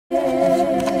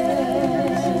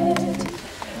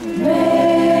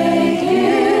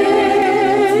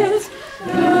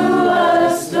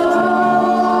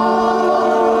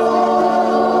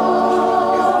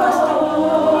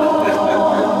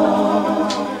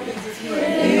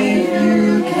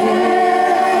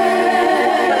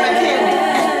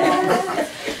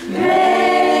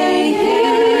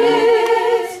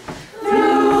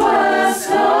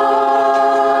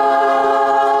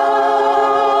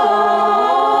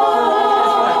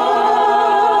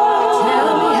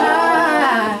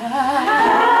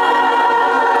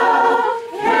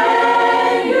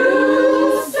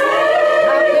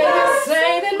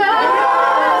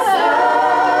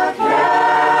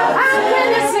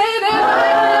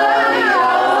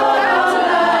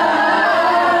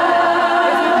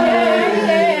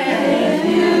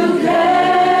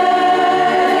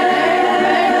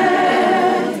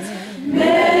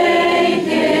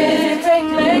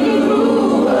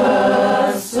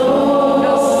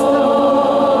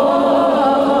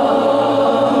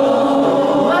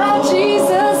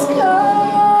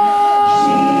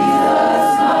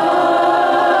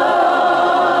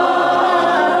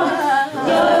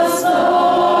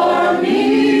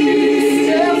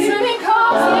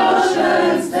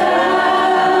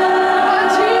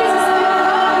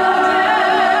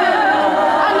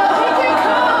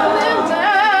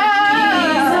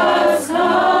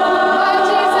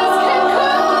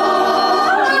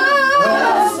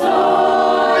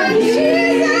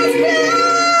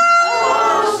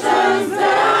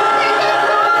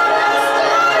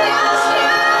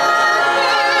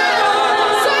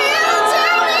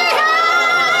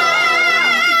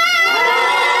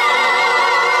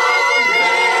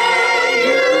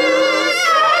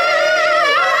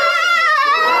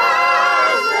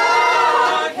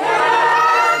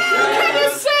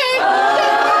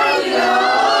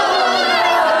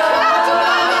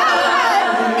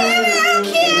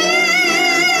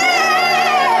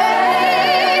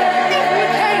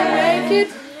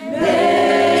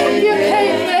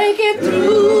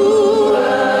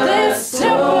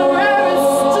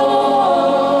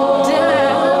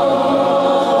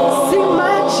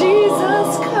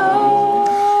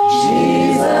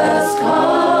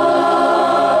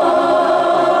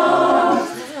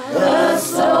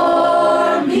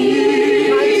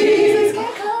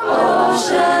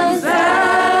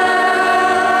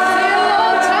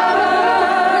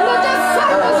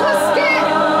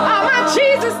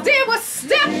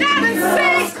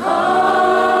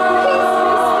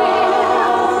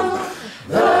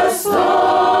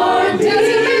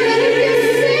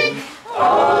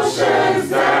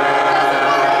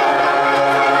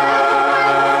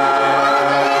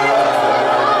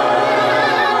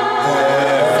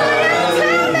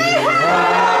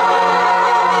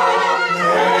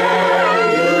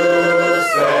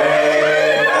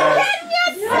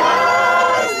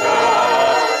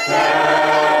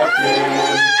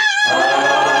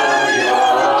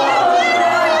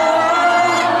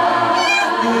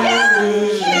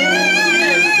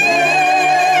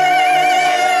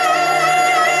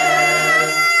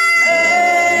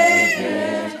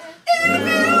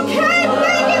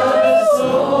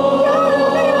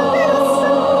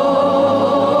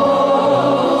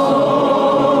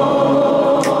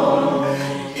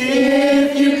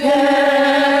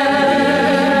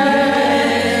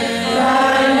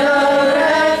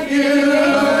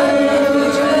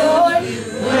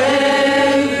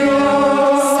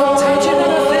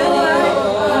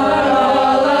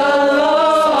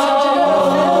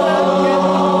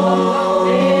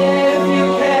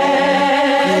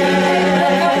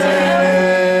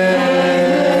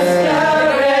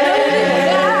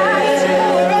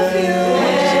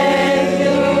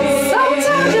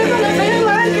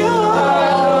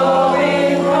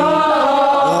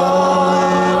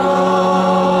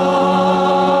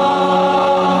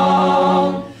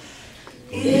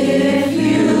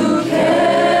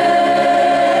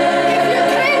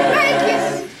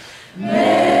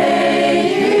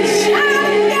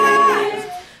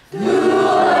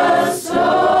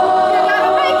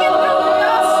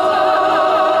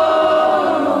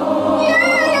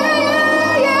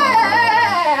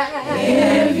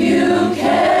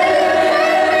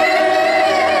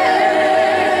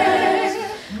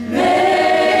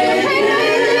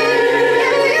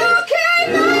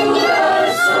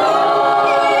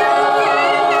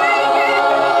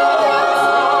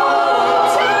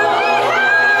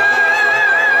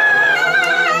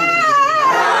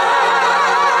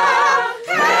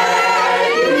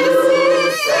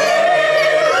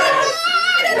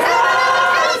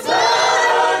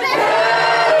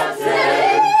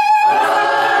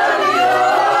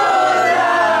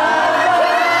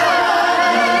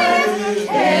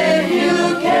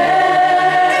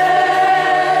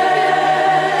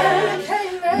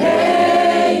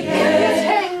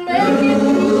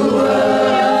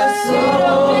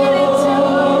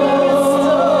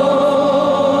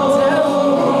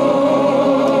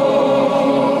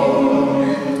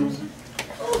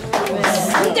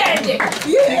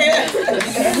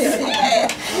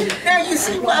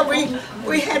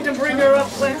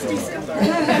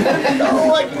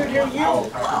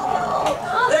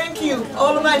Oh, thank you,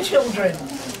 all of my children.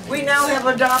 We now have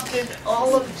adopted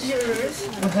all of yours.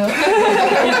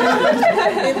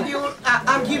 If you,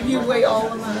 I'll give you away all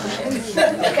of mine.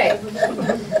 Okay.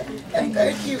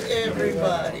 Thank you,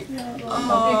 everybody.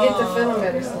 Hope you get the film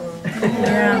medicine.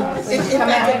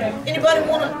 Yeah. Anybody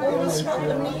want to smoke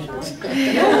with me?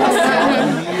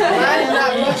 Mine is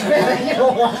not much better.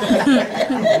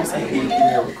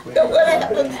 What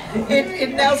happens,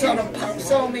 it now sort of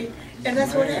pops on me, and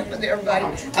that's what happened to everybody.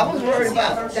 I was worried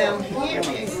about down here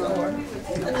being sore, and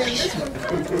then this one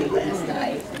popped me last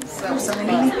night. So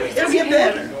it'll get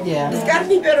better. Yeah. It's got to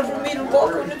be better for me to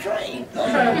walk on the train.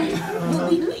 We'll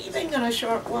be leaving in a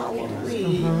short while, won't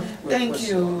we? Thank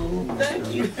you.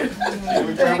 Thank you. Can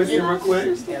we pray with you real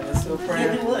quick? Yeah, let's go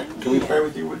pray. Can we pray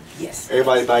with you? Yes.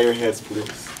 Everybody bow your heads,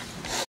 please.